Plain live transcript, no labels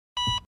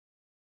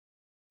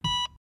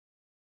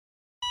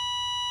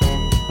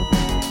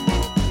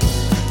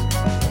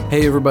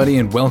Hey everybody,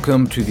 and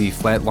welcome to the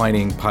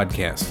FLATLINING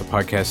podcast, the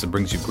podcast that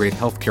brings you great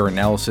healthcare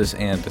analysis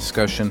and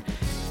discussion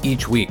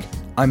each week.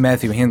 I'm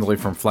Matthew Handley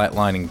from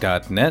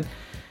FLATLINING.net,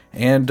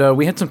 and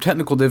we had some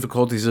technical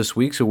difficulties this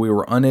week, so we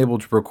were unable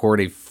to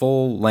record a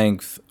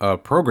full-length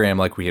program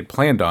like we had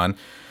planned on.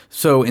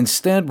 So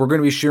instead, we're going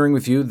to be sharing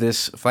with you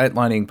this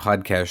FLATLINING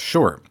podcast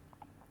short.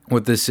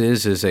 What this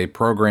is a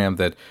program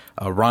that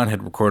Ron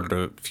had recorded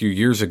a few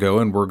years ago,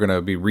 and we're going to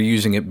be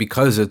reusing it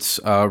because it's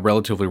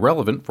relatively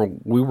relevant for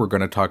what we were going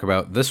to talk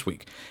about this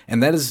week.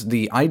 And that is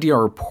the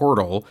IDR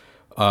portal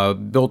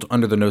built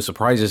under the No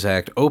Surprises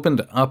Act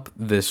opened up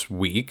this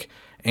week,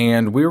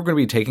 and we were going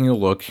to be taking a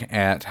look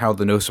at how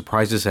the No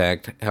Surprises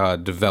Act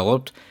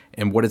developed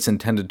and what it's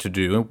intended to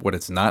do, what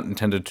it's not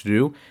intended to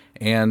do,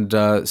 and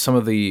some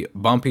of the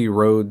bumpy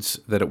roads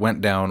that it went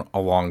down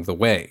along the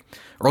way.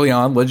 Early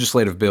on,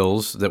 legislative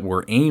bills that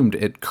were aimed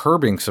at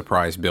curbing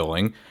surprise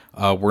billing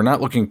were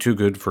not looking too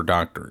good for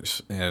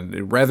doctors.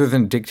 And rather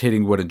than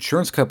dictating what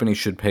insurance companies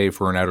should pay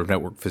for an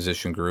out-of-network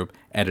physician group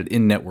at an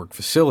in-network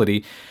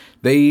facility,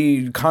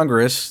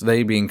 Congress,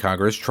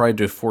 tried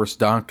to force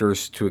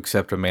doctors to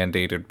accept a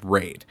mandated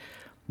rate.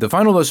 The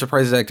final No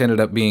Surprises Act ended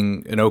up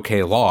being an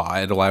okay law.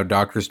 It allowed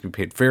doctors to be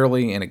paid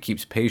fairly, and it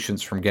keeps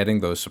patients from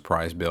getting those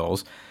surprise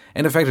bills.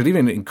 And in fact, it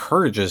even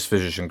encourages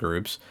physician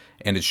groups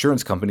and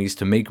insurance companies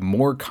to make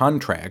more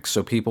contracts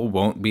so people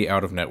won't be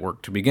out of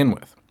network to begin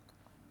with.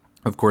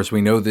 Of course,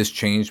 we know this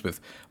changed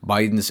with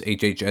Biden's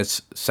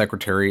HHS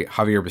Secretary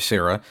Javier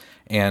Becerra,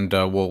 and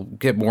we'll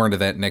get more into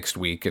that next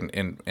week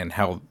and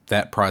how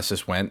that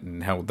process went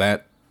and how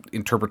that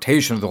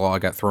interpretation of the law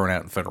got thrown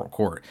out in federal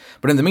court.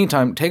 But in the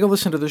meantime, take a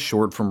listen to this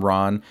short from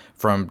Ron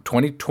from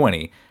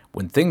 2020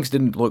 when things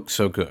didn't look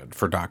so good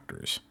for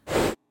doctors.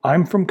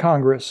 I'm from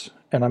Congress,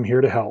 and I'm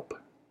here to help.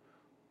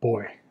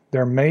 Boy,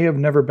 there may have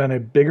never been a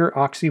bigger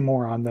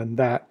oxymoron than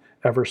that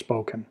ever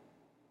spoken.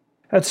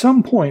 At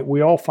some point, we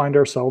all find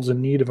ourselves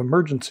in need of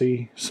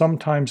emergency,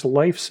 sometimes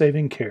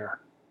life-saving care.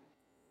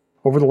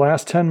 Over the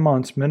last 10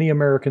 months, many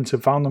Americans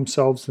have found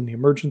themselves in the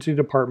emergency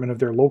department of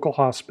their local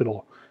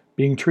hospital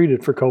being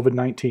treated for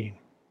COVID-19.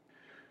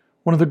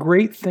 One of the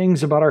great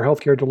things about our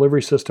healthcare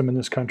delivery system in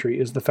this country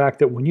is the fact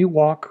that when you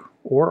walk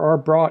or are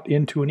brought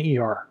into an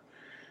ER,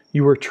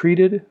 you are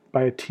treated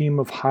by a team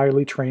of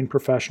highly trained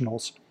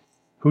professionals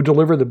who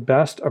deliver the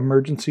best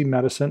emergency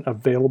medicine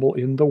available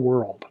in the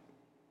world.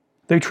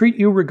 They treat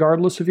you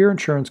regardless of your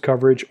insurance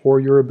coverage or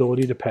your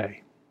ability to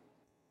pay.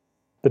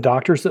 The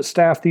doctors that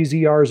staff these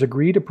ERs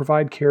agree to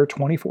provide care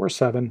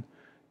 24/7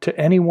 to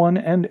anyone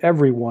and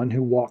everyone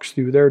who walks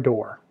through their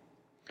door.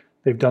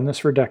 They've done this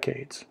for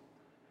decades.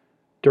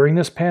 During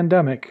this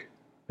pandemic,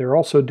 they're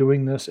also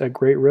doing this at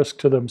great risk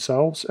to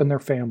themselves and their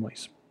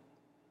families.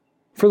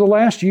 For the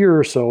last year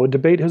or so, a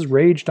debate has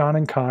raged on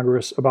in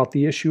Congress about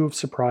the issue of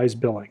surprise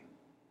billing.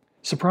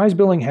 Surprise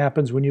billing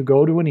happens when you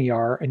go to an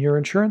ER and your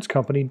insurance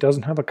company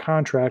doesn't have a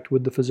contract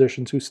with the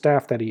physicians who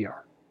staff that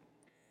ER.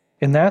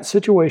 In that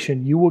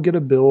situation, you will get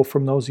a bill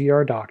from those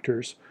ER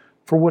doctors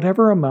for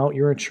whatever amount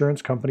your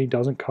insurance company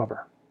doesn't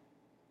cover.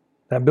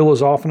 That bill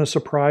is often a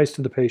surprise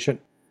to the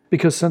patient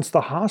because since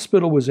the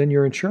hospital was in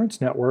your insurance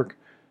network,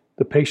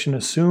 the patient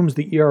assumes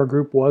the ER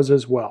group was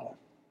as well.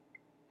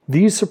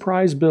 These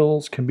surprise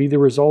bills can be the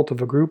result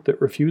of a group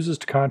that refuses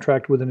to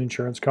contract with an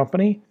insurance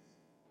company,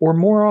 or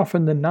more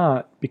often than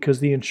not, because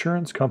the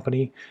insurance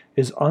company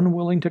is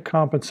unwilling to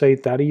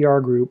compensate that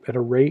ER group at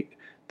a rate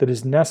that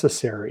is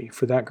necessary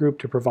for that group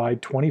to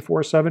provide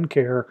 24/7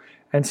 care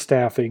and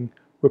staffing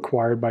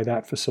required by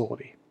that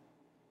facility.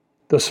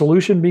 The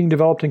solution being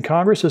developed in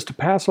Congress is to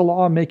pass a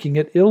law making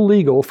it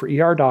illegal for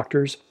ER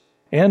doctors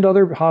and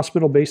other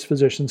hospital-based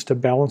physicians to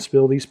balance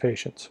bill these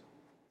patients.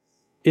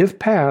 If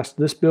passed,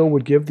 this bill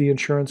would give the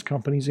insurance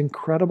companies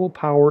incredible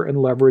power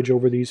and leverage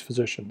over these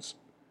physicians.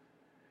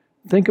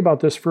 Think about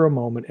this for a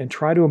moment and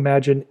try to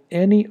imagine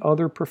any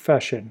other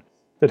profession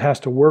that has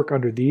to work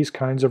under these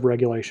kinds of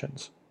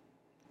regulations.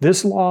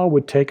 This law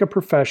would take a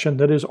profession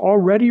that is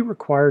already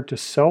required to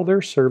sell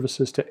their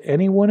services to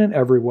anyone and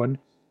everyone,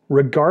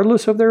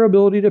 regardless of their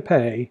ability to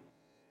pay,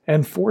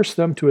 and force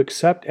them to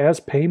accept as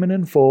payment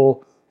in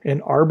full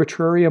an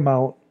arbitrary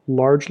amount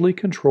largely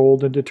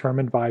controlled and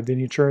determined by the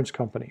insurance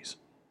companies.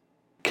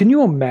 Can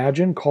you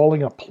imagine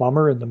calling a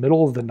plumber in the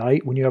middle of the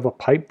night when you have a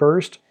pipe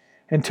burst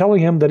and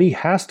telling him that he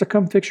has to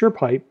come fix your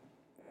pipe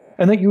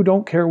and that you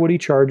don't care what he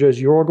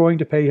charges, you're going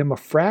to pay him a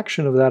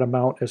fraction of that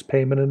amount as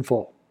payment in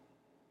full?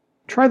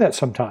 Try that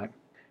sometime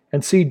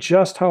and see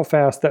just how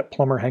fast that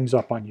plumber hangs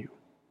up on you.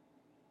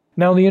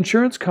 Now, the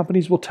insurance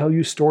companies will tell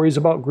you stories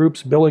about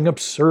groups billing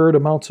absurd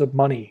amounts of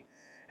money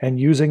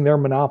and using their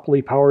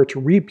monopoly power to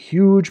reap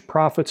huge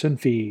profits and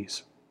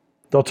fees.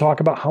 They'll talk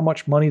about how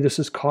much money this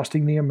is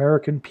costing the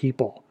American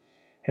people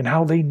and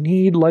how they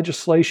need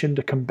legislation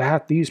to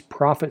combat these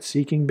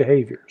profit-seeking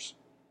behaviors.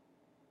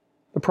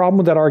 The problem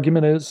with that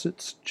argument is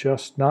it's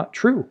just not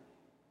true.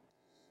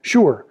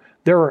 Sure,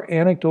 there are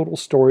anecdotal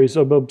stories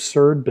of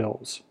absurd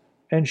bills,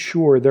 and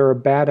sure, there are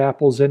bad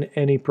apples in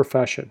any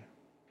profession.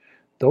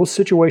 Those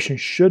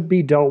situations should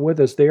be dealt with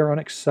as they are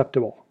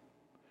unacceptable.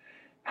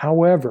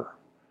 However,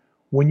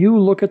 when you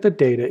look at the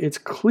data, it's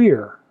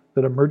clear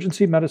that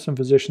emergency medicine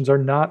physicians are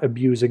not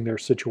abusing their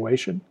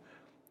situation,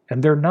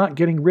 and they're not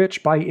getting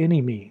rich by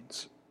any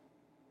means.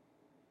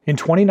 In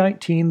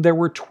 2019, there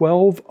were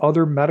 12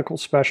 other medical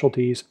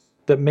specialties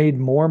that made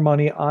more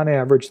money on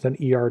average than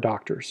ER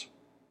doctors.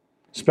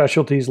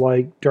 Specialties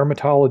like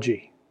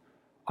dermatology,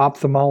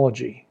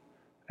 ophthalmology,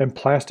 and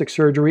plastic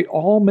surgery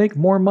all make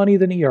more money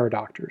than ER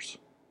doctors.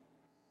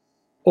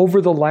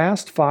 Over the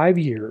last 5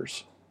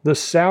 years, the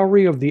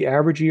salary of the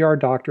average ER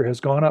doctor has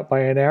gone up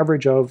by an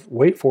average of,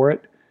 wait for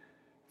it,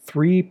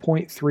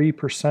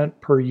 3.3%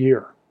 per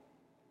year.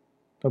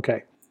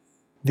 Okay.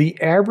 The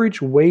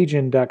average wage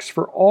index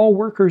for all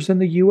workers in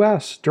the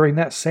U.S. during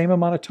that same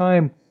amount of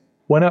time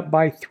went up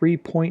by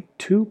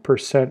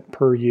 3.2%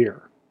 per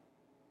year.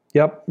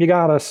 Yep, you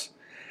got us.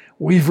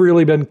 We've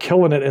really been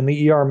killing it in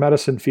the ER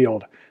medicine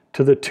field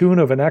to the tune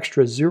of an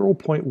extra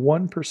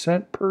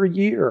 0.1% per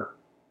year.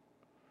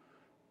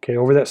 Okay,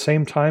 over that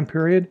same time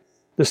period,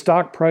 the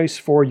stock price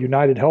for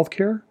United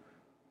Healthcare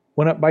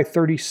went up by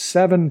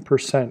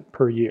 37%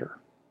 per year.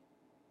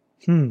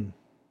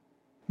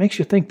 Makes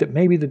you think that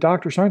maybe the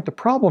doctors aren't the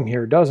problem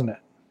here, doesn't it?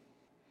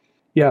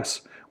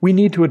 Yes, we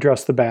need to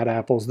address the bad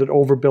apples that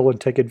overbill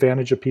and take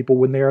advantage of people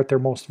when they are at their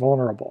most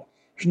vulnerable.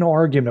 There's no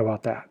argument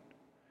about that.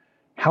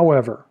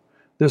 However,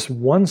 this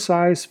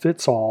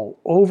one-size-fits-all,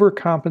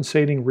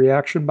 overcompensating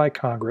reaction by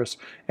Congress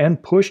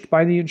and pushed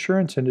by the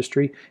insurance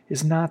industry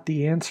is not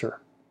the answer.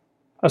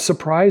 A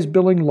surprise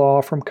billing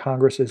law from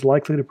Congress is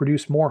likely to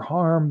produce more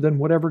harm than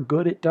whatever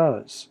good it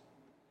does.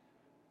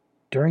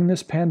 During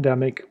this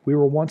pandemic, we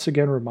were once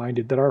again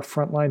reminded that our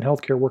frontline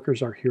healthcare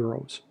workers are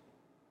heroes.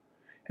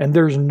 And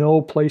there's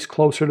no place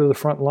closer to the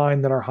front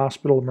line than our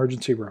hospital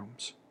emergency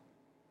rooms.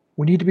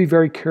 We need to be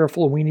very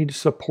careful and we need to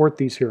support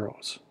these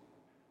heroes.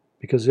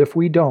 Because if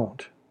we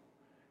don't,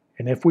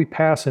 and if we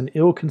pass an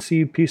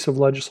ill-conceived piece of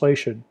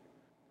legislation,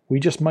 we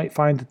just might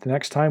find that the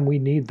next time we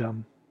need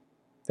them,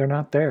 they're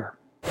not there.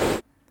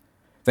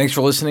 Thanks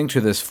for listening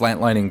to this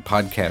Flatlining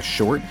Podcast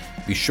short.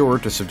 Be sure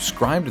to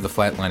subscribe to the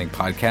Flatlining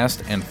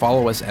Podcast and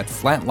follow us at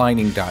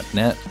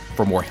flatlining.net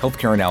for more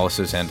healthcare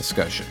analysis and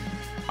discussion.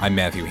 I'm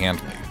Matthew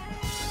Handley.